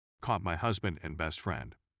caught my husband and best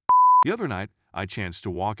friend. The other night, I chanced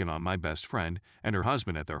to walk in on my best friend and her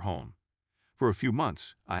husband at their home. For a few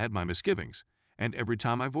months, I had my misgivings, and every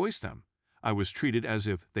time I voiced them, I was treated as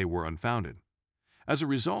if they were unfounded. As a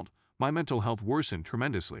result, my mental health worsened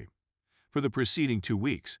tremendously. For the preceding 2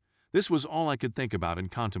 weeks, this was all I could think about and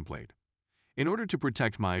contemplate. In order to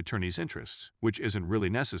protect my attorney's interests, which isn't really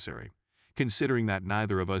necessary, considering that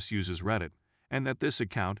neither of us uses Reddit, and that this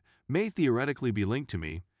account may theoretically be linked to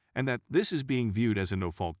me, and that this is being viewed as a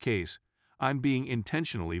no-fault case, I'm being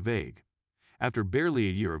intentionally vague. After barely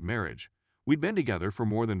a year of marriage, we'd been together for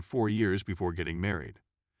more than 4 years before getting married.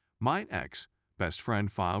 My ex-best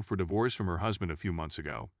friend filed for divorce from her husband a few months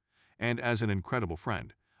ago, and as an incredible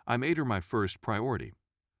friend, I made her my first priority.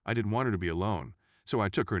 I didn't want her to be alone, so I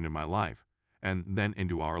took her into my life, and then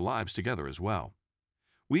into our lives together as well.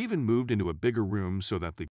 We even moved into a bigger room so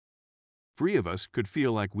that the three of us could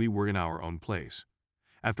feel like we were in our own place.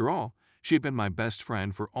 After all, she had been my best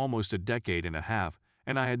friend for almost a decade and a half,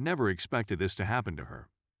 and I had never expected this to happen to her.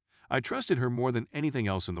 I trusted her more than anything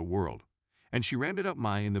else in the world, and she rounded up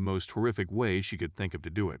mine in the most horrific way she could think of to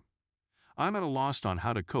do it. I'm at a loss on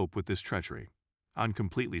how to cope with this treachery. I'm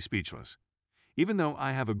completely speechless. Even though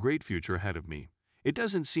I have a great future ahead of me, it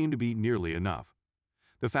doesn't seem to be nearly enough.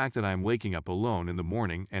 The fact that I'm waking up alone in the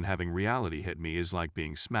morning and having reality hit me is like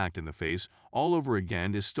being smacked in the face all over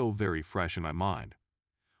again is still very fresh in my mind.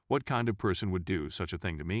 What kind of person would do such a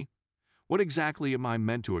thing to me? What exactly am I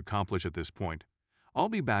meant to accomplish at this point? I'll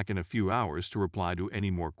be back in a few hours to reply to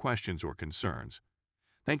any more questions or concerns.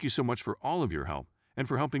 Thank you so much for all of your help and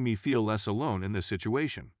for helping me feel less alone in this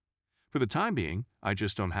situation. For the time being, I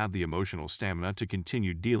just don't have the emotional stamina to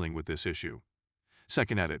continue dealing with this issue.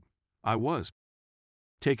 Second edit. I was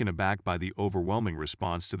taken aback by the overwhelming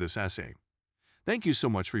response to this essay. Thank you so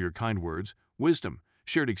much for your kind words, wisdom,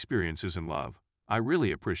 shared experiences, and love. I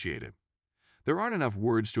really appreciate it. There aren't enough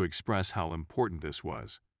words to express how important this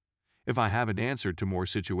was. If I haven't answered to more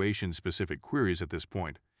situation-specific queries at this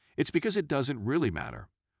point, it's because it doesn't really matter.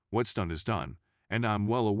 What's done is done, and I'm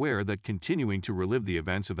well aware that continuing to relive the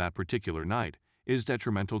events of that particular night is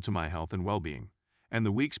detrimental to my health and well-being, and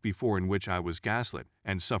the weeks before in which I was gaslit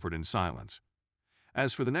and suffered in silence.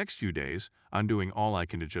 As for the next few days, I'm doing all I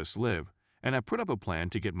can to just live, and I've put up a plan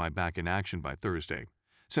to get my back in action by Thursday,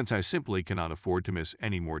 since I simply cannot afford to miss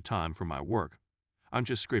any more time from my work. I'm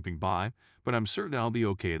just scraping by, but I'm certain I'll be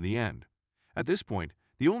okay in the end. At this point,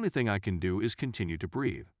 the only thing I can do is continue to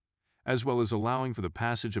breathe, as well as allowing for the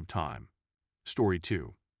passage of time. Story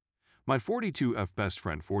 2. My 42F best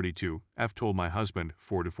friend 42F told my husband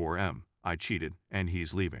 44M I cheated and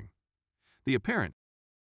he's leaving. The apparent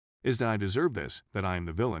is that I deserve this, that I am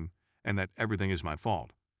the villain, and that everything is my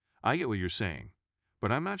fault. I get what you're saying,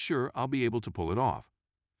 but I'm not sure I'll be able to pull it off.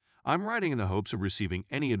 I'm writing in the hopes of receiving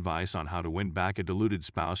any advice on how to win back a deluded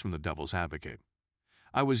spouse from the devil's advocate.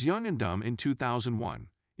 I was young and dumb in 2001,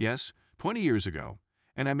 yes, 20 years ago,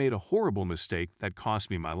 and I made a horrible mistake that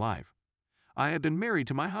cost me my life. I had been married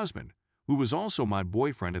to my husband, who was also my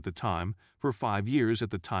boyfriend at the time, for 5 years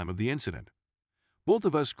at the time of the incident. Both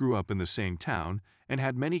of us grew up in the same town and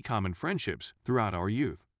had many common friendships throughout our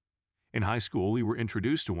youth. In high school, we were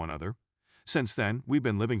introduced to one another. Since then, we've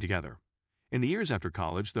been living together. In the years after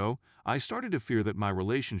college, though, I started to fear that my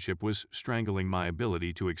relationship was strangling my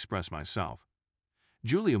ability to express myself.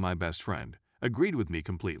 Julia, my best friend, agreed with me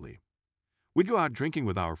completely. We'd go out drinking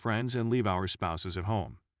with our friends and leave our spouses at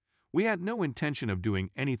home. We had no intention of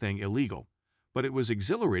doing anything illegal, but it was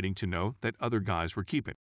exhilarating to know that other guys were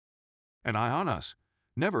keeping an eye on us.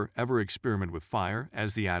 Never ever experiment with fire,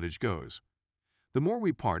 as the adage goes. The more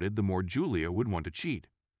we parted, the more Julia would want to cheat.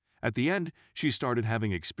 At the end, she started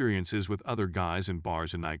having experiences with other guys in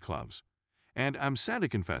bars and nightclubs. And I'm sad to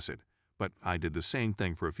confess it, but I did the same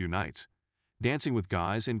thing for a few nights, dancing with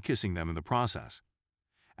guys and kissing them in the process.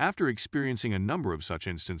 After experiencing a number of such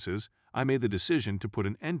instances, I made the decision to put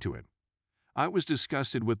an end to it. I was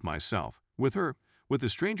disgusted with myself, with her, with the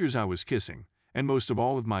strangers I was kissing, and most of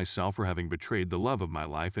all with myself for having betrayed the love of my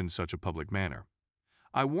life in such a public manner.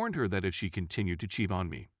 I warned her that if she continued to cheat on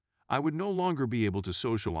me, I would no longer be able to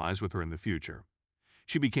socialize with her in the future.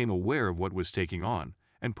 She became aware of what was taking on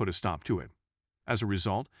and put a stop to it. As a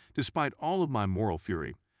result, despite all of my moral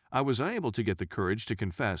fury, I was unable to get the courage to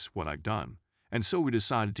confess what I'd done, and so we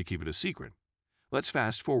decided to keep it a secret. Let's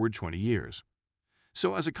fast forward 20 years.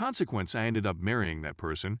 So as a consequence, I ended up marrying that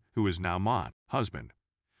person who is now my husband.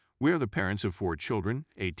 We are the parents of 4 children,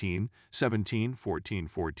 18, 17, 14,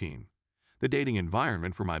 14. The dating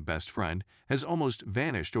environment for my best friend has almost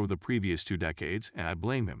vanished over the previous 2 decades, and I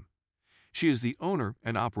blame him. She is the owner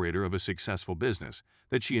and operator of a successful business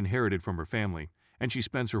that she inherited from her family, and she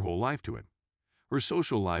spends her whole life to it. Her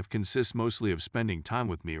social life consists mostly of spending time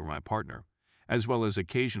with me or my partner, as well as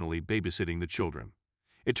occasionally babysitting the children.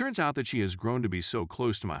 It turns out that she has grown to be so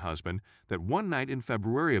close to my husband that one night in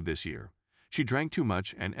February of this year, she drank too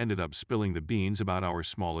much and ended up spilling the beans about our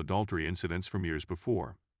small adultery incidents from years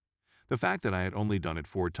before. The fact that I had only done it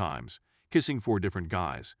 4 times, kissing 4 different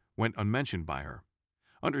guys, went unmentioned by her.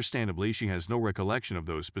 Understandably, she has no recollection of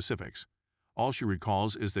those specifics. All she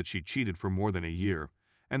recalls is that she cheated for more than a year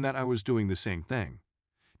and that I was doing the same thing.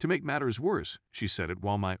 To make matters worse, she said it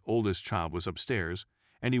while my oldest child was upstairs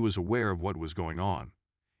and he was aware of what was going on.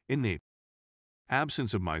 In the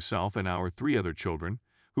absence of myself and our 3 other children,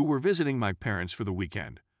 who were visiting my parents for the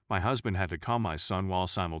weekend, my husband had to calm my son while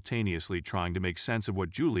simultaneously trying to make sense of what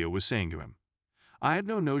Julia was saying to him. I had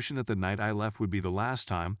no notion that the night I left would be the last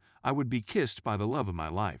time I would be kissed by the love of my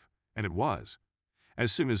life, and it was.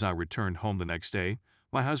 As soon as I returned home the next day,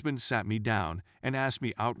 my husband sat me down and asked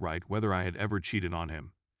me outright whether I had ever cheated on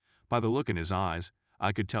him. By the look in his eyes,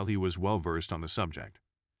 I could tell he was well versed on the subject.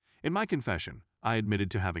 In my confession, I admitted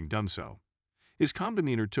to having done so. His calm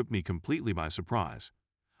demeanor took me completely by surprise.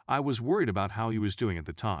 I was worried about how he was doing at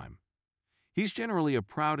the time. He's generally a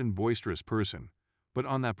proud and boisterous person, but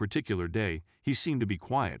on that particular day, he seemed to be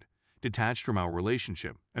quiet, detached from our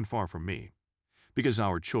relationship, and far from me. Because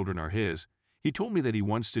our children are his, he told me that he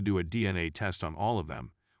wants to do a DNA test on all of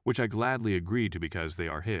them, which I gladly agreed to because they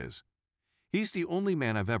are his. He's the only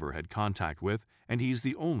man I've ever had contact with, and he's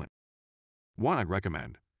the only one I'd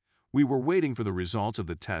recommend. We were waiting for the results of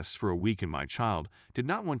the tests for a week and my child did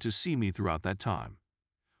not want to see me throughout that time.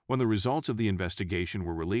 When the results of the investigation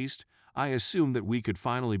were released, I assumed that we could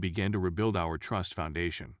finally begin to rebuild our trust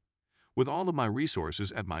foundation. With all of my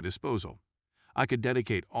resources at my disposal, I could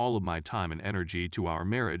dedicate all of my time and energy to our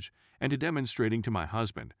marriage and to demonstrating to my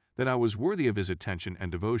husband that I was worthy of his attention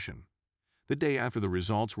and devotion. The day after the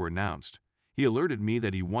results were announced, he alerted me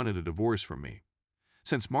that he wanted a divorce from me.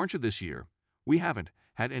 Since March of this year, we haven't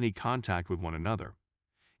had any contact with one another.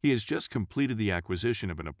 He has just completed the acquisition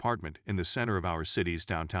of an apartment in the center of our city's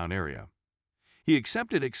downtown area. He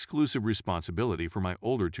accepted exclusive responsibility for my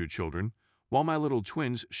older 2 children, while my little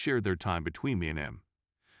twins shared their time between me and him.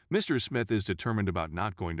 Mr. Smith is determined about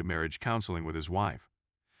not going to marriage counseling with his wife.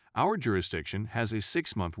 Our jurisdiction has a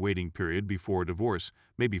 6-month waiting period before a divorce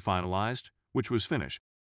may be finalized, which was finished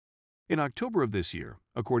in October of this year,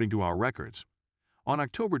 according to our records. On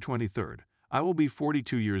October 23rd, I will be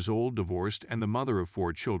 42 years old, divorced, and the mother of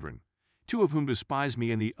 4 children, 2 of whom despise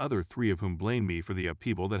me and the other 3 of whom blame me for the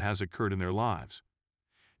upheaval that has occurred in their lives.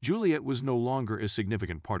 Juliet was no longer a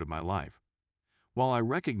significant part of my life. While I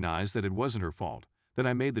recognize that it wasn't her fault, that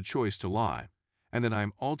I made the choice to lie, and that I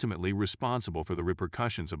am ultimately responsible for the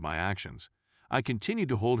repercussions of my actions, I continue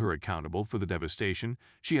to hold her accountable for the devastation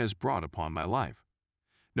she has brought upon my life.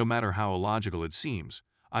 No matter how illogical it seems,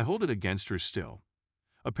 I hold it against her still.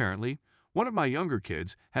 Apparently, one of my younger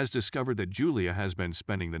kids has discovered that Julia has been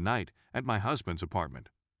spending the night at my husband's apartment.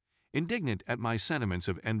 Indignant at my sentiments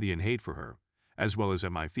of envy and hate for her, as well as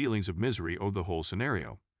at my feelings of misery over the whole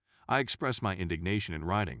scenario, I express my indignation in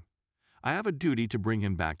writing. I have a duty to bring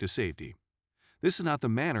him back to safety. This is not the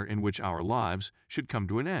manner in which our lives should come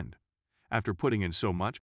to an end. After putting in so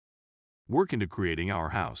much work into creating our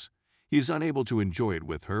house, he is unable to enjoy it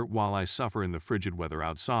with her while I suffer in the frigid weather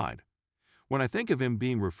outside. When I think of him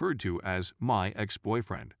being referred to as my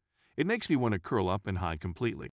ex-boyfriend, it makes me want to curl up and hide completely.